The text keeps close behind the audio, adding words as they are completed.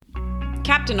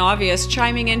Captain Obvious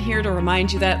chiming in here to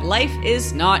remind you that life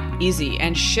is not easy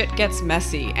and shit gets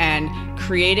messy, and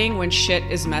creating when shit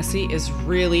is messy is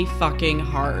really fucking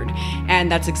hard.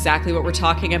 And that's exactly what we're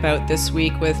talking about this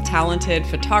week with talented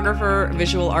photographer,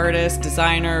 visual artist,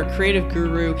 designer, creative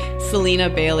guru, Celina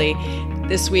Bailey.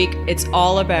 This week, it's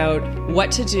all about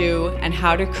what to do and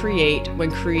how to create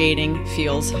when creating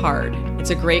feels hard. It's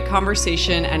a great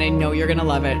conversation and I know you're going to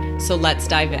love it. So let's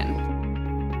dive in.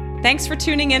 Thanks for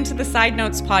tuning in to the Side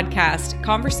Notes podcast,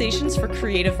 Conversations for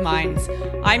Creative Minds.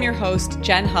 I'm your host,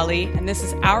 Jen Hulley, and this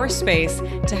is our space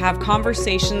to have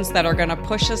conversations that are going to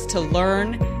push us to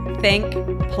learn, think,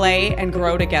 play, and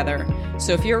grow together.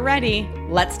 So if you're ready,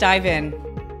 let's dive in.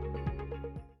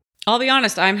 I'll be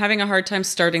honest, I'm having a hard time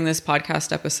starting this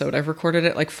podcast episode. I've recorded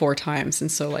it like 4 times,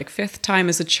 and so like 5th time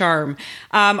is a charm.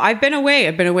 I've been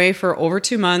away for over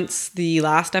 2 months. The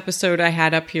last episode I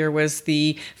had up here was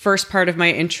the first part of my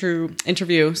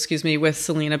interview with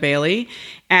Celina Bailey,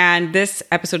 and this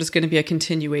episode is going to be a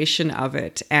continuation of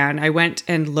it. And I went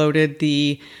and loaded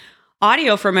the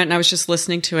audio from it, and I was just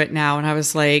listening to it now, and I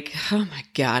was like, oh my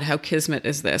God, how kismet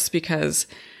is this? Because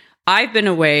I've been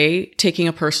away taking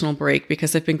a personal break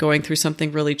because I've been going through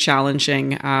something really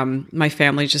challenging. My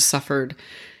family just suffered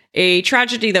a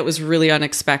tragedy that was really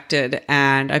unexpected,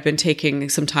 and I've been taking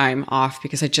some time off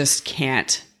because I just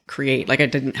can't create. Like I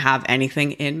didn't have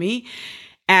anything in me.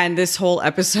 And this whole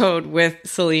episode with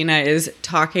Celina is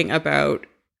talking about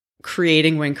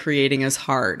creating when creating is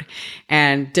hard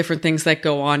and different things that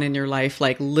go on in your life,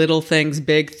 like little things,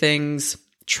 big things,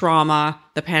 trauma,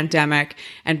 the pandemic,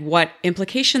 and what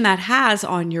implication that has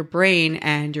on your brain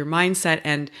and your mindset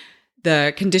and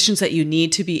the conditions that you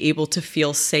need to be able to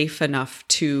feel safe enough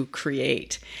to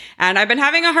create. And I've been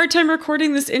having a hard time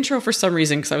recording this intro for some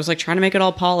reason because I was like trying to make it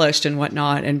all polished and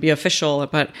whatnot and be official,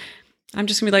 but I'm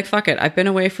just gonna be like, fuck it. I've been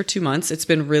away for 2 months. It's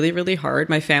been really, really hard.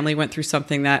 My family went through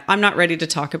something that I'm not ready to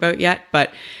talk about yet,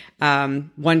 but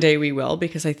one day we will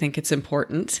because I think it's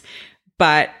important.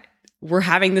 But we're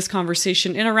having this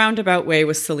conversation in a roundabout way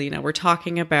with Celina. We're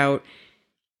talking about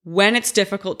when it's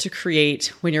difficult to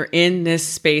create, when you're in this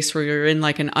space where you're in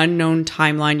like an unknown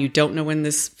timeline, you don't know when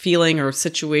this feeling or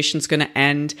situation is going to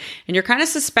end, and you're kind of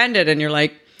suspended and you're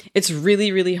like, it's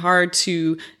really, really hard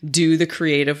to do the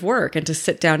creative work and to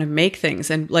sit down and make things,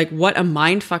 and like what a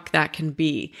mind fuck that can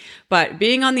be. But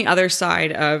being on the other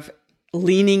side of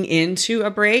leaning into a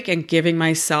break and giving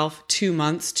myself 2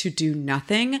 months to do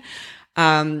nothing,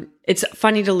 it's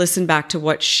funny to listen back to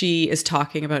what she is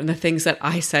talking about and the things that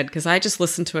I said, because I just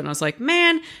listened to it and I was like,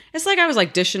 man, it's like I was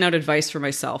like dishing out advice for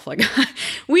myself. Like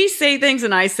we say things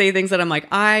and I say things that I'm like,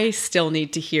 I still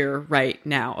need to hear right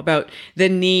now about the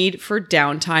need for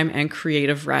downtime and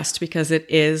creative rest, because it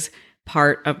is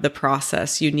part of the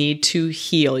process. You need to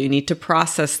heal. You need to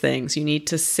process things. You need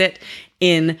to sit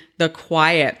in the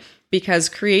quiet, because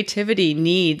creativity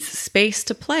needs space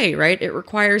to play, right? It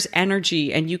requires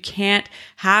energy, and you can't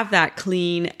have that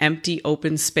clean, empty,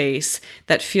 open space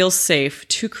that feels safe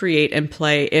to create and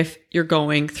play if you're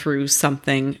going through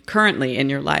something currently in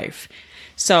your life.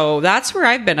 So that's where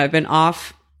I've been. I've been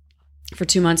off for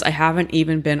 2 months. I haven't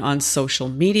even been on social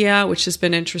media, which has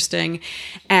been interesting.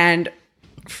 And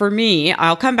for me,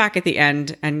 I'll come back at the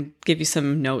end and give you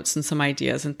some notes and some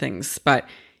ideas and things, but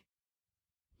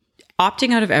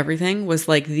opting out of everything was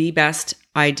like the best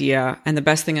idea and the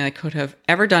best thing I could have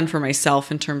ever done for myself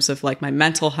in terms of like my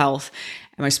mental health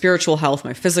and my spiritual health,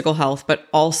 my physical health, but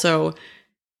also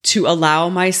to allow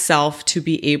myself to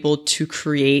be able to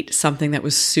create something that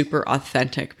was super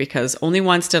authentic, because only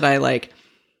once did I like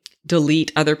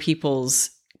delete other people's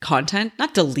content,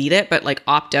 not delete it, but like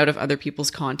opt out of other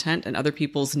people's content and other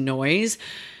people's noise,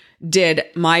 did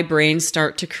my brain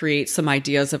start to create some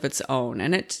ideas of its own.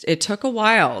 And it took a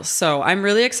while. So I'm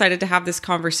really excited to have this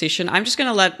conversation. I'm just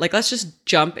going to let's just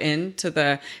jump into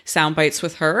the sound bites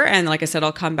with her. And like I said,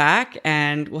 I'll come back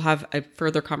and we'll have a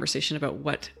further conversation about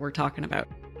what we're talking about.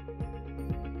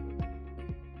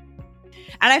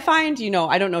 And I find,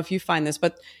 I don't know if you find this,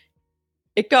 but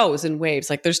it goes in waves.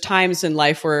 Like there's times in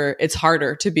life where it's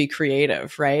harder to be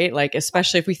creative, right? Like,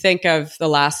 especially if we think of the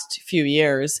last few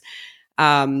years,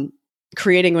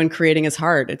 creating when creating is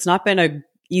hard. It's not been a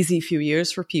easy few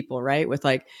years for people, right? With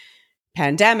like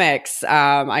pandemics.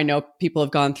 I know people have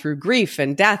gone through grief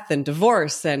and death and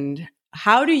divorce. And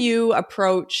how do you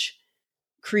approach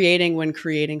creating when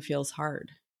creating feels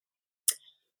hard?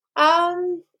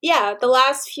 Yeah, the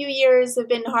last few years have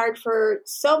been hard for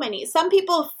so many. Some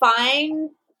people find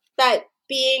that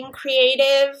being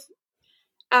creative,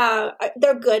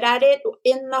 they're good at it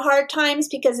in the hard times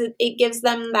because it gives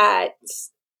them that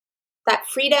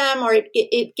freedom, or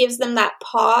it gives them that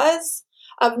pause.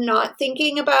 of not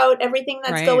thinking about everything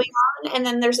that's going on. And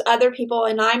then there's other people,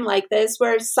 and I'm like this,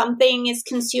 where something is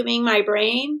consuming my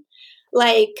brain.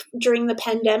 Like during the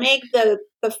pandemic, the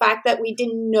fact that we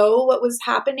didn't know what was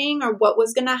happening or what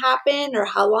was going to happen or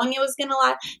how long it was going to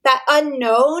last, that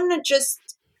unknown just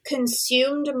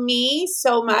consumed me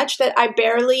so much that I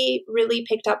barely really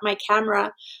picked up my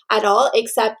camera at all,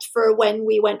 except for when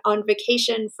we went on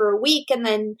vacation for a week and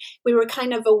then we were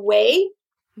kind of away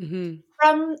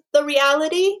from the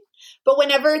reality. But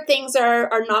whenever things are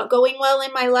not going well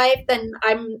in my life, then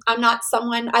I'm not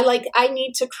someone I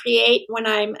need to create when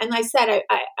and I said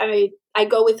I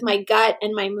go with my gut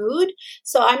and my mood.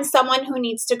 So I'm someone who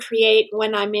needs to create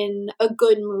when I'm in a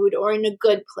good mood or in a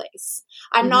good place.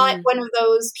 I'm not one of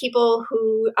those people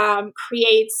who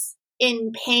creates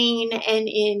in pain and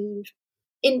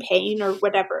in pain or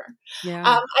whatever.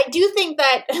 I do think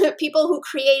that people who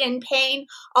create in pain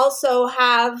also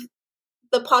have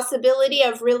the possibility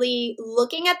of really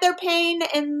looking at their pain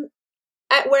and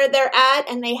at where they're at,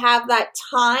 and they have that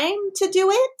time to do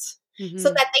it so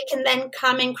that they can then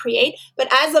come and create. But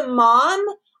as a mom,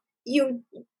 you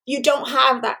don't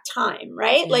have that time,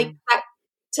 right? Like that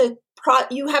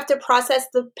you have to process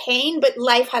the pain, but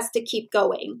life has to keep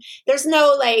going. There's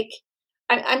no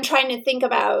I'm trying to think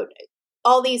about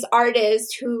all these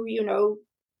artists who,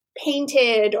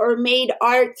 painted or made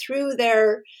art through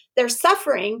their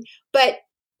suffering, but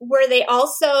were they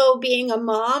also being a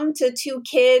mom to 2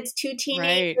 kids, 2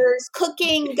 teenagers,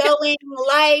 cooking, going,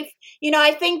 life?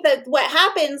 I think that what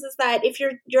happens is that if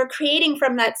you're creating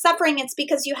from that suffering, it's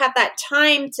because you have that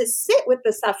time to sit with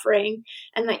the suffering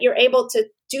and that you're able to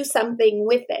do something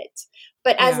with it.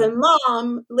 But as a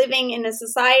mom living in a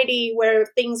society where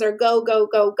things are go, go,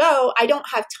 go, go, I don't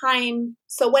have time.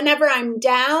 So whenever I'm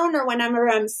down or whenever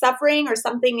I'm suffering or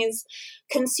something is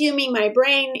consuming my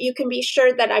brain, you can be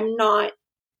sure that I'm not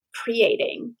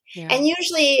creating. And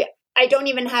usually I don't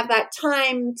even have that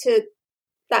time to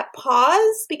that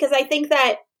pause, because I think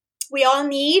that we all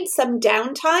need some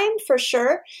downtime for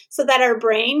sure so that our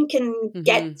brain can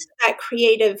get to that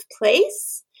creative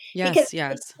place. Because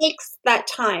it takes that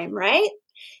time, right?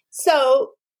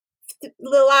 So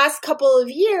the last couple of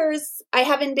years, I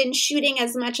haven't been shooting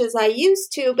as much as I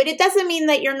used to, but it doesn't mean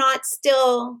that you're not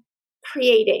still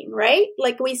creating, right?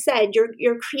 Like we said,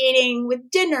 you're creating with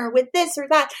dinner, with this or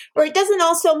that. Or it doesn't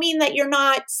also mean that you're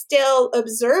not still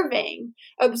observing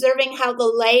how the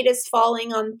light is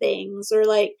falling on things, or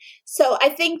so I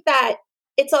think that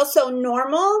it's also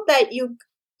normal that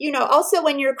also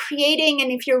when you're creating,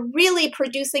 and if you're really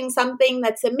producing something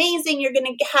that's amazing, you're going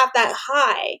to have that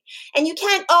high. And you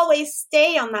can't always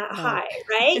stay on that high,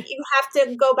 right? You have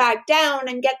to go back down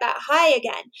and get that high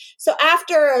again. So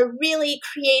after a really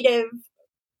creative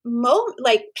moment,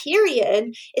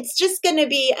 period, it's just going to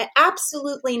be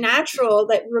absolutely natural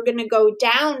that we're going to go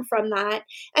down from that.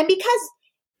 And because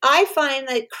I find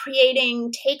that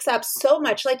creating takes up so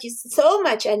much, so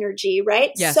much energy,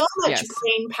 right? So much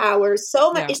brain power,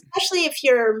 so much, especially if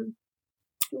you're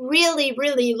really,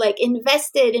 really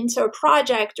invested into a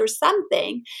project or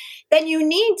something, then you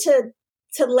need to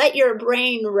let your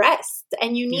brain rest,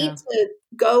 and you need to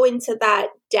go into that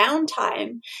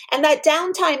downtime. And that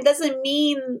downtime doesn't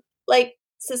mean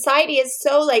society is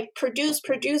so produce.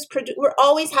 We're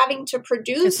always having to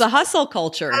produce. It's the hustle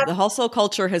culture. The hustle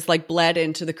culture has bled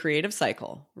into the creative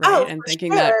cycle, right? And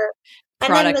thinking that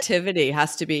productivity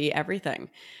has to be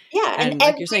everything. Yeah, and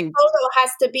every photo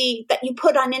has to be that you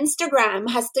put on Instagram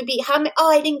has to be how many. Oh,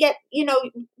 I didn't get.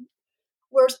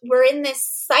 We're in this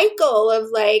cycle of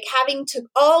having to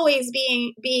always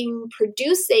being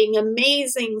producing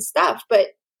amazing stuff, but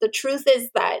the truth is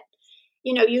that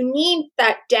you need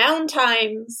that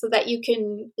downtime so that you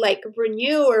can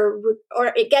renew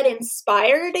or get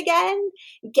inspired again,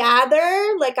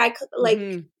 gather,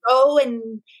 go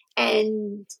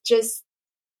and just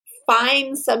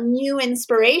find some new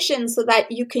inspiration so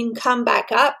that you can come back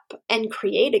up and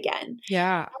create again.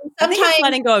 Yeah. I think it's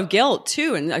letting go of guilt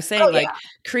too. And I'm saying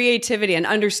creativity and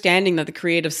understanding that the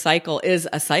creative cycle is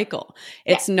a cycle.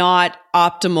 It's not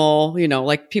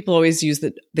optimal. People always use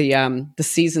the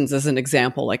seasons as an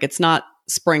example. It's not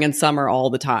spring and summer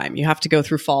all the time. You have to go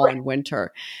through fall and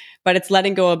winter, but it's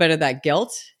letting go a bit of that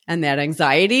guilt and that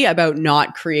anxiety about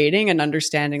not creating, and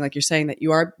understanding, like you're saying, that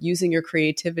you are using your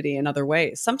creativity in other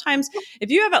ways. Sometimes if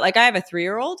you have I have a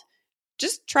 3-year-old,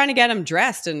 just trying to get him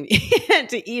dressed and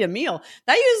to eat a meal,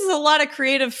 that uses a lot of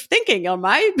creative thinking on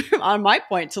my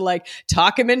point to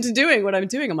talk him into doing what I'm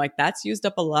doing. I'm that's used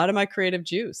up a lot of my creative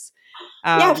juice.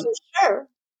 For sure.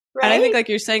 Right? And I think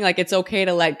you're saying, it's okay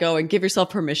to let go and give yourself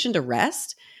permission to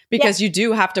rest. because you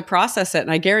do have to process it.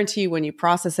 And I guarantee you when you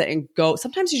process it and go,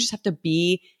 sometimes you just have to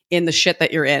be in the shit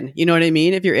that you're in. You know what I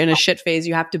mean? If you're in a shit phase,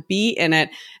 you have to be in it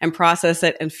and process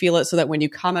it and feel it so that when you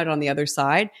come out on the other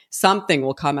side, something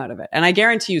will come out of it. And I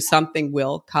guarantee you something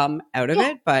will come out of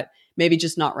it, but maybe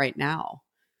just not right now.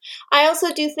 I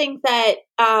also do think that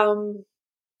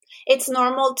it's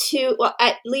normal to, well,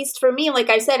 at least for me, like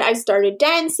I said, I started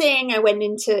dancing. I went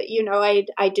into,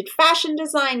 I did fashion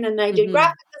design, then I did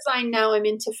graphic design. Now I'm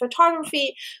into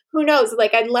photography. Who knows?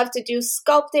 Like I'd love to do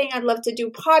sculpting. I'd love to do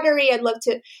pottery.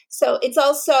 So it's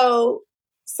also,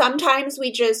 sometimes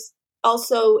we just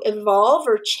also evolve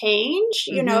or change,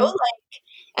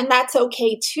 and that's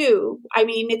okay too. I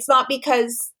mean, it's not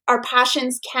because our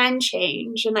passions can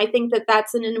change. And I think that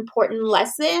that's an important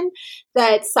lesson,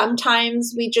 that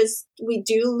sometimes we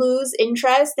do lose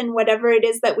interest in whatever it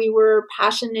is that we were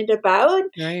passionate about.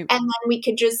 Right. And then we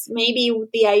could just, maybe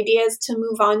the idea is to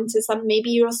move on to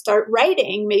maybe you'll start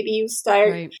writing, maybe you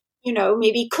start,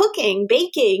 maybe cooking,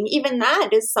 baking. Even that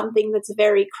is something that's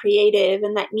very creative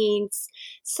and that needs.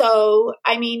 So,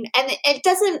 I mean, and it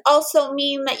doesn't also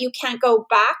mean that you can't go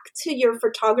back to your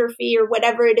photography or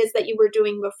whatever it is that you were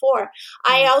doing before.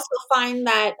 I also find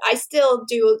that I still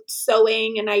do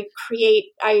sewing and I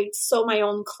sew my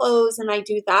own clothes and I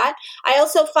do that. I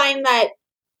also find that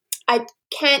I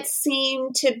can't seem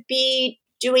to be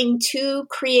doing two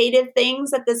creative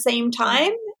things at the same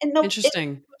time.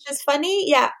 Interesting. Which is funny.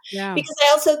 Yeah. Because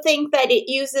I also think that it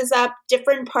uses up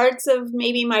different parts of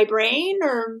maybe my brain,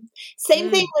 or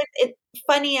same thing with it.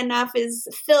 Funny enough is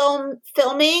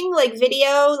filming, like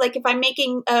video, like if I'm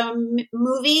making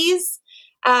movies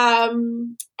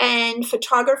and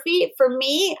photography, for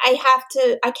me,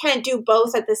 I can't do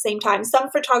both at the same time. Some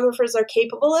photographers are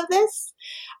capable of this,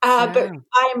 but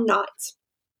I'm not.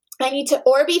 I need to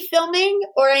or be filming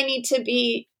or I need to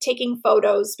be taking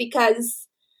photos, because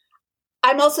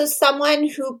I'm also someone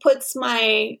who puts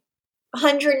my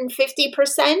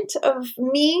 150% of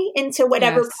me into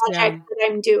whatever project that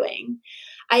I'm doing.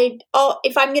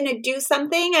 If I'm going to do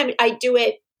something, I do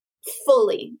it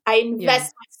fully. I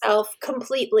invest myself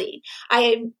completely.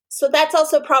 So that's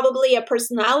also probably a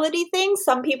personality thing.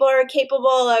 Some people are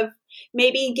capable of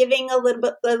maybe giving a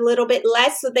little bit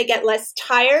less so they get less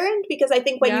tired, because I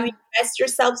think when you invest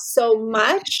yourself so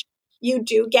much, you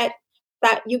do get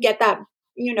that,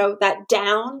 that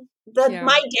down.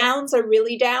 My downs are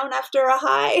really down after a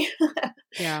high.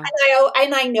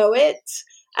 and I know it.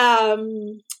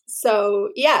 So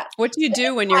yeah. What do you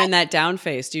do when you're in that down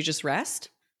phase? Do you just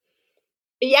rest?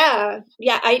 Yeah.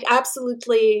 I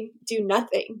absolutely do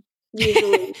nothing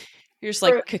usually. You're just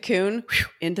like cocoon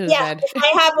into the bed. If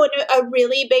I have a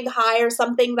really big high or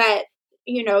something that,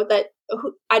 that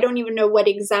I don't even know what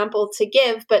example to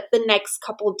give, but the next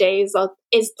couple days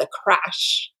is the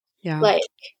crash. Yeah. Like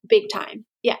big time.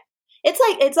 Yeah.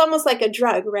 It's almost like a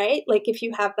drug, right? Like if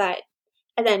you have that.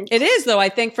 And then it is, though, I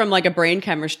think from like a brain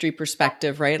chemistry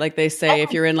perspective, right? Like they say,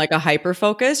 if you're in like a hyper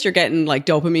focus, you're getting like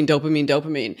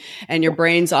dopamine, and your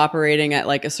brain's operating at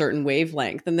like a certain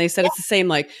wavelength. And they said it's the same,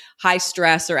 like high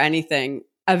stress or anything.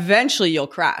 Eventually you'll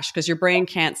crash because your brain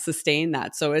can't sustain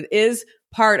that. So it is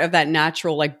part of that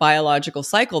natural, like biological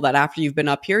cycle that after you've been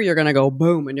up here, you're going to go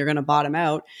boom and you're going to bottom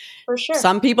out. For sure.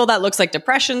 Some people that looks like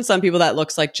depression, some people that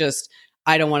looks like just,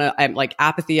 I'm like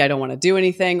apathy. I don't want to do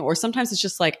anything. Or sometimes it's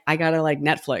just like, I got to like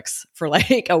Netflix for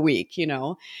like a week,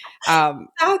 Exactly.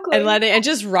 and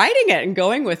just writing it and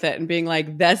going with it and being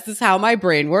like, this is how my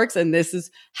brain works. And this is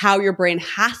how your brain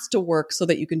has to work so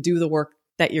that you can do the work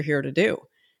that you're here to do.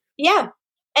 Yeah.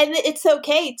 And it's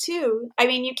okay too. I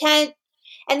mean, you can't,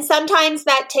 and sometimes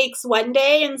that takes one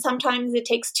day and sometimes it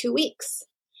takes 2 weeks,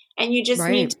 and you just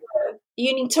need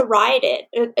to ride it.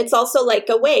 It's also like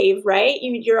a wave, right?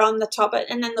 You're on the top of,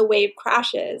 and then the wave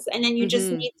crashes, and then you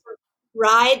just need to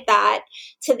ride that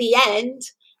to the end,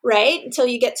 right? Until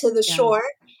you get to the shore,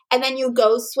 and then you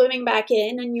go swimming back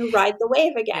in and you ride the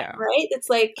wave again, right? It's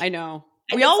like, I know.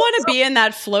 We all want to be in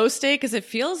that flow state because it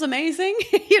feels amazing.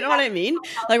 You know what I mean?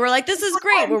 Like we're like, this is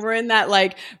great when we're in that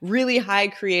like really high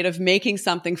creative making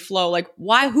something flow. Like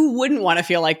who wouldn't want to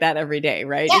feel like that every day,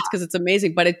 right? Yeah. It's because it's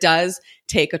amazing, but it does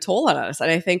take a toll on us.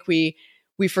 And I think we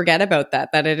forget about that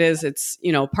it's,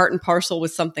 part and parcel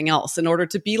with something else. In order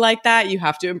to be like that, you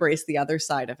have to embrace the other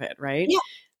side of it, right? Yeah.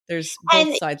 There's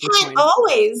both sides of the coin. You can't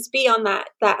always be on that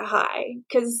high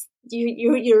because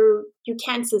you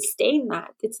can't sustain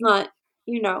that. It's not,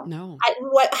 No.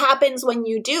 What happens when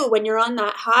you're on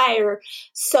that high or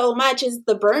so much is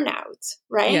the burnout,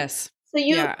 right? Yes. So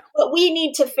what we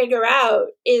need to figure out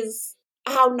is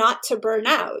how not to burn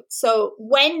out. So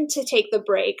when to take the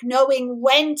break, knowing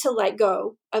when to let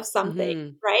go of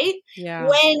something, right? Yeah.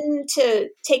 When to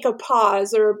take a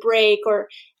pause or a break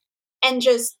and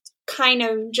just kind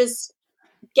of just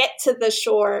get to the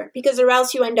shore, because or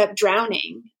else you end up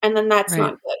drowning, and then that's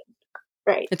not good.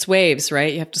 Right. It's waves,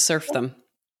 right? You have to surf them.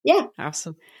 Yeah.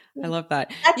 Awesome. I love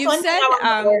that. That's You one said, thing I want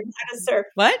to learn, how to surf.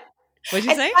 What? What'd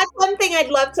you say? That's one thing I'd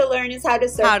love to learn is how to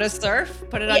surf. How to surf?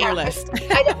 Put it on your list.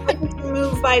 I don't want to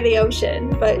move by the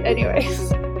ocean, but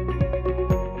anyways.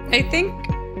 I think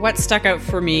what stuck out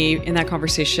for me in that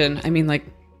conversation, I mean, like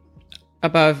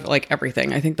above like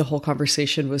everything, I think the whole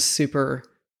conversation was super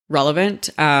relevant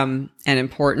and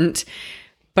important.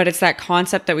 But it's that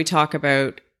concept that we talk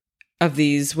about of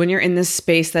these, when you're in this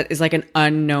space that is like an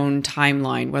unknown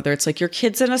timeline, whether it's like your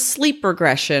kid's in a sleep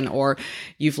regression, or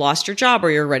you've lost your job, or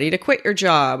you're ready to quit your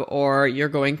job, or you're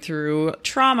going through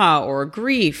trauma or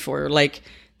grief, or like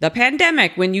the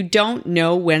pandemic, when you don't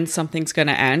know when something's going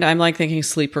to end. I'm like thinking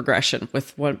sleep regression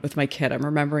with my kid. I'm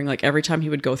remembering like every time he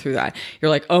would go through that,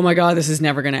 you're like, oh my God, this is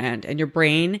never going to end. And your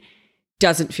brain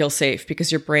doesn't feel safe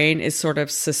because your brain is sort of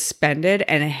suspended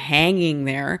and hanging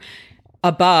there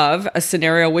above a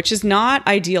scenario which is not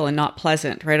ideal and not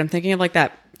pleasant, right? I'm thinking of like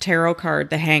that tarot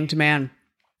card, the Hanged Man,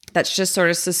 that's just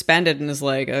sort of suspended and is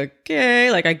like,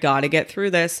 okay, like I got to get through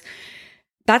this.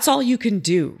 That's all you can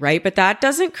do, right? But that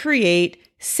doesn't create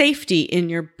safety in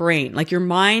your brain. Like your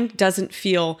mind doesn't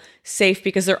feel safe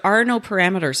because there are no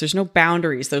parameters. There's no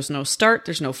boundaries. There's no start.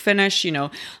 There's no finish. You know,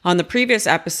 on the previous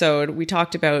episode, we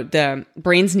talked about the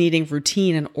brains needing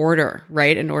routine and order,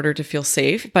 right? In order to feel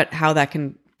safe, but how that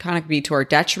can kind of be to our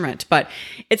detriment, but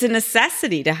it's a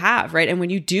necessity to have, right? And when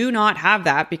you do not have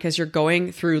that because you're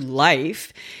going through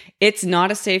life, it's not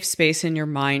a safe space in your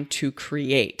mind to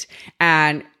create.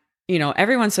 And, you know,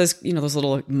 everyone says, you know, those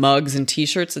little mugs and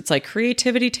t-shirts, it's like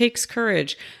creativity takes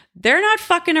courage. They're not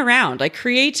fucking around. Like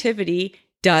creativity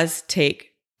does take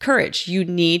courage. You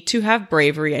need to have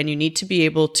bravery and you need to be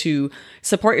able to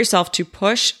support yourself to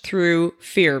push through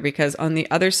fear, because on the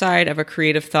other side of a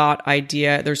creative thought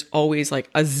idea, there's always like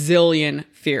a zillion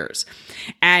fears.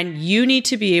 And you need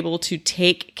to be able to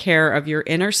take care of your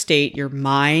inner state, your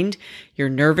mind, your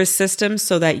nervous system,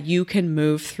 so that you can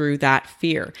move through that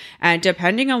fear. And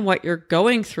depending on what you're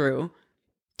going through,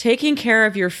 taking care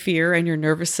of your fear and your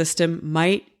nervous system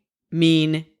might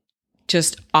mean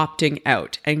just opting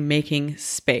out and making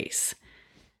space.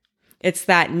 It's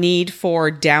that need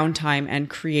for downtime and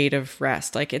creative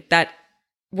rest.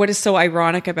 What is so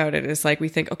ironic about it is like, we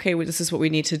think, okay, well, this is what we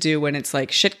need to do when it's like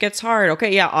shit gets hard.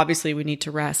 Okay, yeah, obviously we need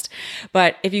to rest.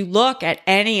 But if you look at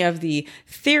any of the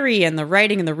theory and the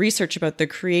writing and the research about the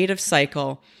creative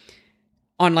cycle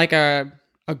on like a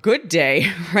good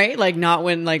day, right? Like not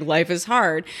when like life is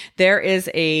hard, there is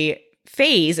a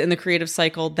phase in the creative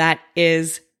cycle that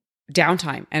is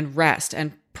downtime and rest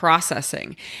and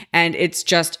processing. And it's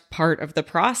just part of the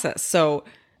process. So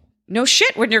no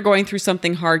shit, when you're going through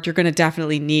something hard, you're going to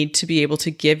definitely need to be able to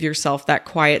give yourself that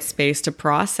quiet space to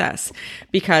process,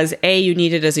 because you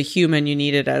need it as a human, you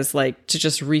need it as like to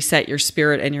just reset your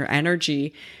spirit and your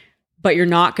energy, but you're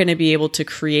not going to be able to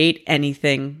create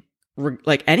anything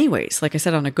like anyways, like I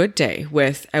said, on a good day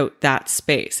without that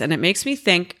space. And it makes me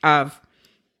think of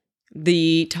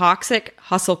the toxic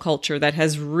hustle culture that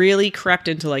has really crept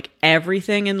into like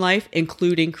everything in life,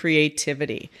 including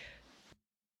creativity.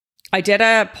 I did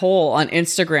a poll on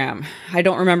Instagram. I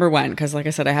don't remember when, because like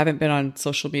I said, I haven't been on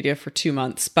social media for 2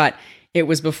 months, but it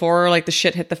was before like the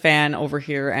shit hit the fan over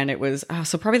here. And it was,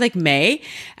 so probably like May.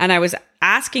 And I was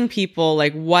asking people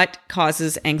like what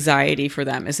causes anxiety for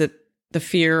them. Is it the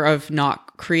fear of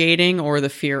not creating or the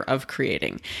fear of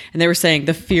creating? And they were saying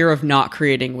the fear of not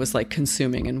creating was like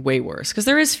consuming and way worse, because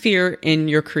there is fear in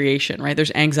your creation, right?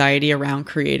 There's anxiety around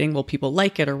creating. Will people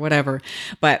like it or whatever?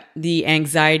 But the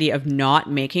anxiety of not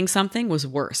making something was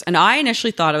worse. And I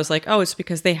initially thought, I was like, oh, it's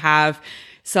because they have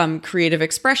some creative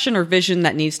expression or vision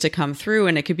that needs to come through.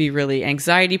 And it could be really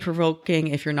anxiety provoking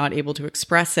if you're not able to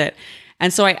express it.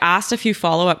 And so I asked a few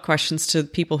follow-up questions to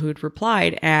people who'd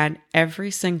replied, and every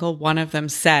single one of them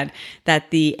said that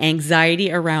the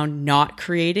anxiety around not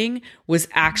creating was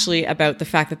actually about the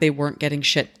fact that they weren't getting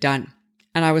shit done.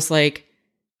 And I was like,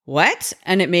 what?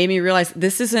 And it made me realize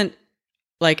this isn't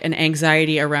like an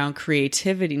anxiety around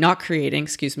creativity, not creating,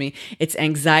 it's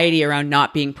anxiety around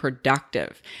not being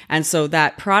productive. And so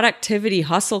that productivity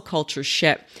hustle culture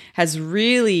shit has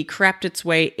really crept its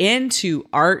way into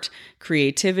art,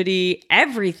 creativity,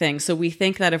 everything. So we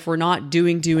think that if we're not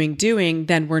doing,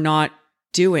 then we're not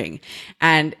doing.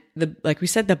 And like we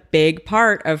said, the big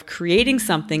part of creating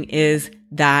something is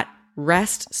that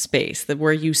rest space,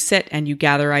 where you sit and you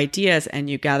gather ideas and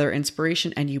you gather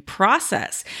inspiration and you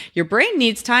process. Your brain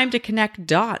needs time to connect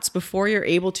dots before you're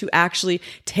able to actually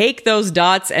take those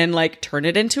dots and like turn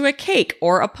it into a cake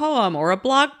or a poem or a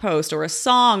blog post or a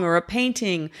song or a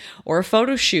painting or a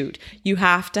photo shoot. You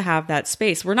have to have that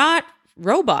space. We're not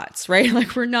robots, right?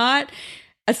 Like we're not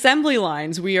assembly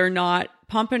lines. We are not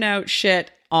pumping out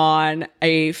shit on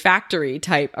a factory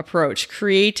type approach.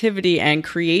 Creativity and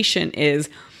creation is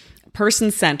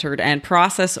person-centered and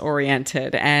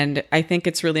process-oriented. And I think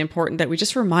it's really important that we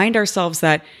just remind ourselves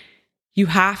that you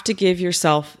have to give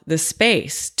yourself the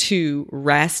space to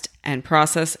rest and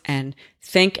process and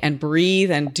think and breathe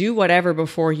and do whatever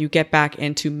before you get back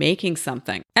into making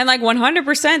something. And like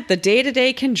 100%, the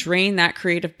day-to-day can drain that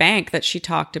creative bank that she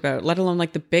talked about, let alone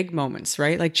like the big moments,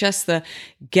 right? Like just the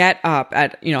get up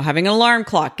at, having an alarm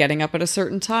clock, getting up at a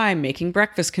certain time, making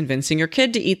breakfast, convincing your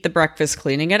kid to eat the breakfast,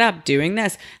 cleaning it up, doing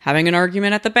this, having an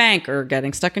argument at the bank or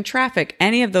getting stuck in traffic.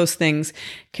 Any of those things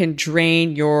can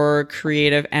drain your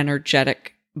creative,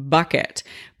 energetic bucket.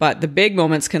 But the big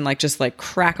moments can just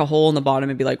crack a hole in the bottom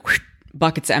and be like, whoosh,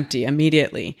 bucket's empty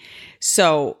immediately.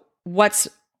 So what's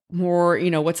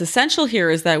essential here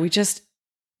is that we just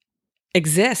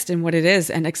exist in what it is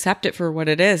and accept it for what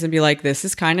it is and be like, this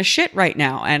is kind of shit right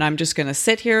now. And I'm just going to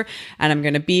sit here and I'm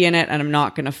going to be in it and I'm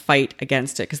not going to fight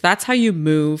against it. Because that's how you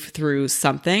move through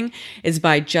something, is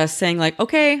by just saying like,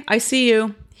 okay, I see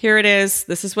you. Here it is.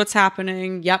 This is what's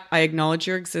happening. Yep, I acknowledge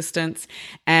your existence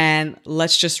and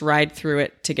let's just ride through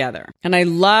it together. And I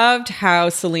loved how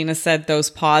Celina said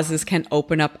those pauses can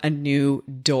open up a new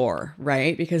door,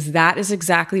 right? Because that is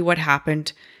exactly what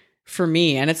happened for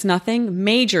me. And it's nothing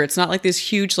major. It's not like this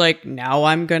huge, now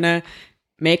I'm going to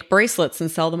make bracelets and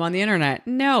sell them on the internet.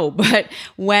 No, but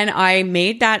when I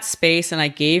made that space and I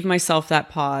gave myself that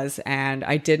pause and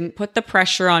I didn't put the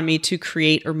pressure on me to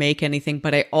create or make anything,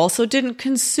 but I also didn't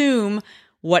consume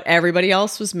what everybody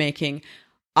else was making,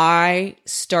 I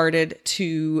started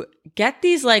to get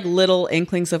these little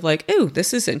inklings of ooh,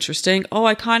 this is interesting. Oh,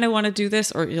 I kind of want to do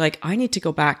this. Or you're I need to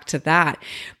go back to that.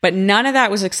 But none of that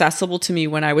was accessible to me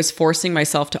when I was forcing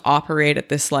myself to operate at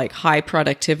this high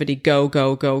productivity, go,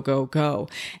 go, go, go, go.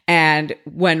 And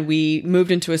when we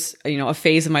moved into a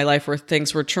phase of my life where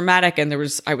things were traumatic and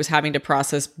I was having to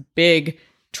process big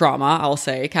trauma, I'll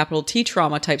say capital T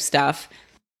trauma type stuff,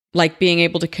 being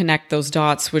able to connect those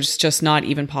dots was just not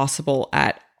even possible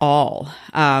at all.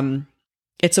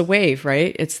 It's a wave,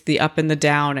 right? It's the up and the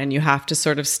down, and you have to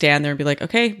sort of stand there and be like,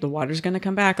 okay, the water's going to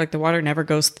come back. The water never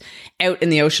goes out in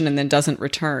the ocean and then doesn't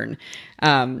return.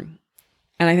 And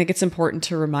I think it's important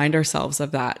to remind ourselves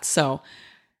of that. So,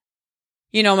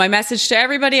 my message to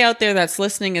everybody out there that's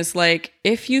listening is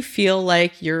if you feel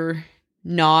like you're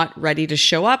not ready to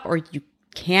show up, or you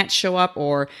can't show up,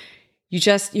 or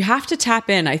you have to tap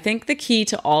in. I think the key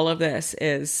to all of this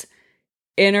is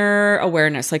inner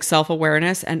awareness,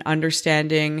 self-awareness and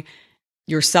understanding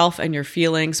yourself and your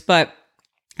feelings,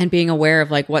 and being aware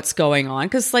of what's going on.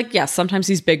 Cause yes, sometimes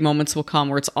these big moments will come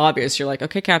where it's obvious. You're like,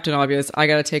 okay, Captain Obvious, I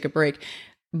got to take a break.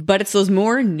 But it's those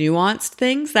more nuanced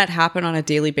things that happen on a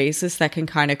daily basis that can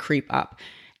kind of creep up.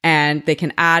 And they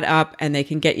can add up and they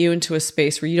can get you into a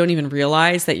space where you don't even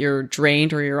realize that you're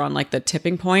drained, or you're on the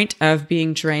tipping point of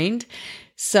being drained.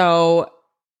 So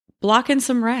block in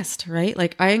some rest, right?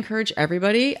 I encourage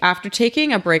everybody, after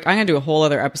taking a break, I'm going to do a whole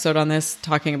other episode on this,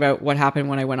 talking about what happened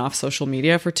when I went off social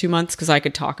media for 2 months, because I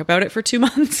could talk about it for 2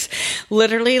 months.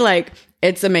 Literally,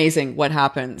 it's amazing what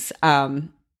happens.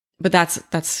 But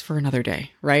that's for another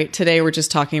day, right? Today, we're just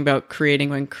talking about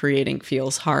creating when creating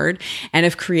feels hard. And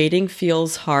if creating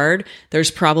feels hard,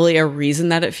 there's probably a reason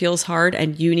that it feels hard.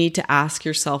 And you need to ask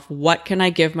yourself, what can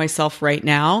I give myself right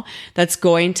now that's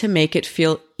going to make it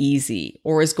feel easy,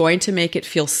 or is going to make it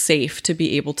feel safe to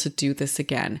be able to do this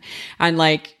again? And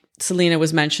Celina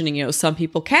was mentioning, some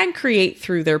people can create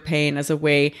through their pain as a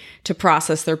way to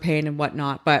process their pain and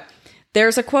whatnot. But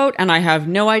there's a quote, and I have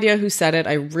no idea who said it.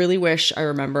 I really wish I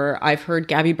remember. I've heard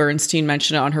Gabby Bernstein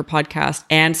mention it on her podcast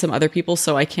and some other people.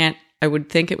 So I would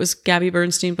think it was Gabby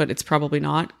Bernstein, but it's probably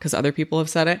not, because other people have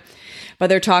said it. But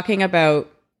they're talking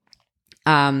about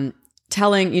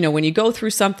telling, when you go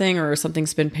through something or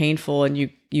something's been painful and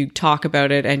you talk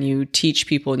about it and you teach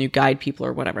people and you guide people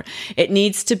or whatever, it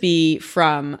needs to be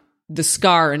from the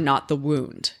scar and not the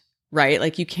wound,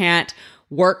 right? You can't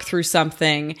work through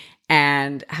something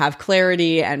and have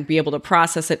clarity and be able to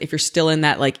process it if you're still in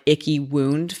that icky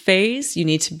wound phase. You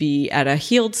need to be at a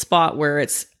healed spot where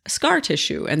it's scar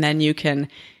tissue, and then you can,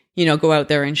 go out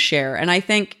there and share. And I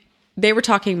think they were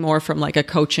talking more from like a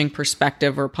coaching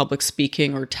perspective or public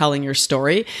speaking or telling your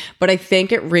story. But I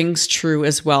think it rings true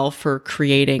as well for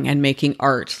creating and making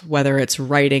art, whether it's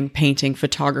writing, painting,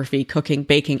 photography, cooking,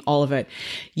 baking, all of it.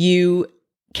 You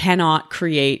cannot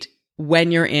create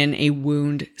when you're in a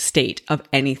wound state of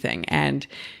anything. And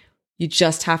you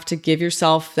just have to give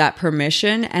yourself that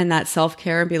permission and that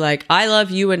self-care and be like, I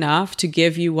love you enough to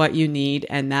give you what you need.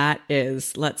 And that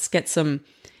is, let's get some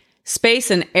space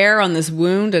and air on this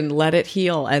wound and let it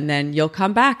heal. And then you'll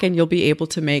come back and you'll be able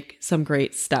to make some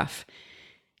great stuff.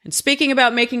 And speaking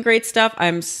about making great stuff,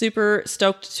 I'm super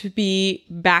stoked to be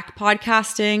back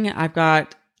podcasting. I've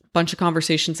got bunch of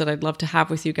conversations that I'd love to have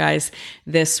with you guys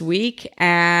this week.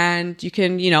 And you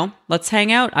can, let's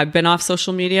hang out. I've been off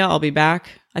social media. I'll be back.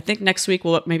 I think next week,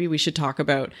 maybe we should talk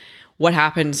about what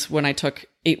happens when I took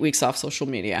 8 weeks off social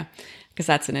media, because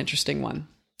that's an interesting one.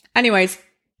 Anyways,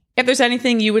 if there's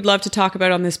anything you would love to talk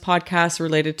about on this podcast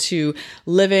related to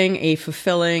living a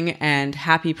fulfilling and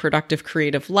happy, productive,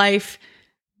 creative life,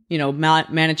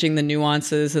 managing the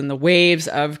nuances and the waves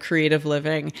of creative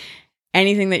living,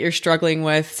 anything that you're struggling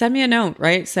with, send me a note,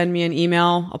 right? Send me an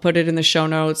email. I'll put it in the show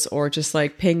notes, or just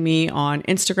like ping me on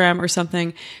Instagram or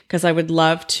something, because I would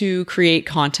love to create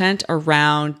content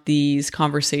around these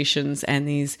conversations and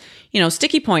these,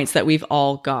 sticky points that we've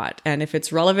all got. And if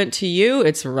it's relevant to you,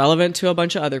 it's relevant to a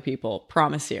bunch of other people.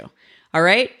 Promise you. All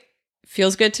right.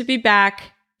 Feels good to be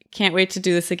back. Can't wait to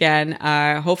do this again.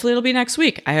 Hopefully it'll be next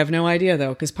week. I have no idea though,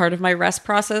 because part of my rest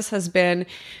process has been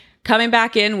coming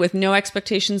back in with no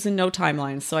expectations and no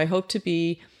timelines. So I hope to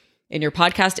be in your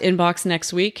podcast inbox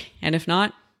next week. And if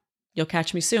not, you'll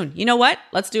catch me soon. You know what?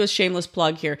 Let's do a shameless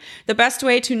plug here. The best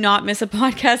way to not miss a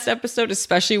podcast episode,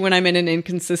 especially when I'm in an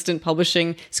inconsistent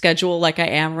publishing schedule like I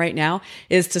am right now,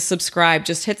 is to subscribe.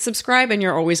 Just hit subscribe and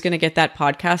you're always going to get that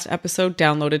podcast episode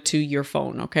downloaded to your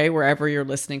phone, okay? Wherever you're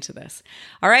listening to this.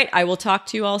 All right. I will talk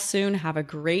to you all soon. Have a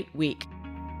great week.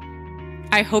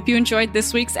 I hope you enjoyed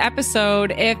this week's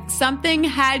episode. If something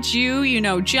had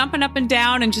you, jumping up and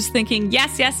down and just thinking,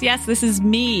 yes, this is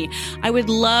me, I would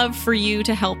love for you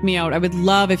to help me out. I would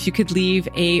love if you could leave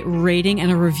a rating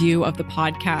and a review of the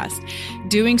podcast.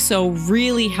 Doing so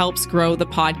really helps grow the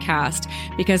podcast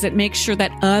because it makes sure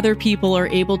that other people are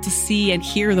able to see and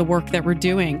hear the work that we're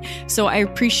doing. So I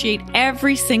appreciate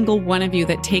every single one of you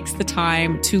that takes the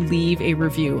time to leave a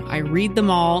review. I read them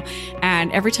all,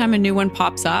 and every time a new one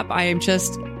pops up,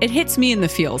 it hits me in the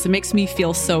feels. It makes me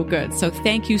feel so good. So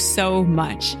thank you so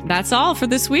much. That's all for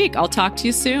this week. I'll talk to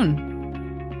you soon.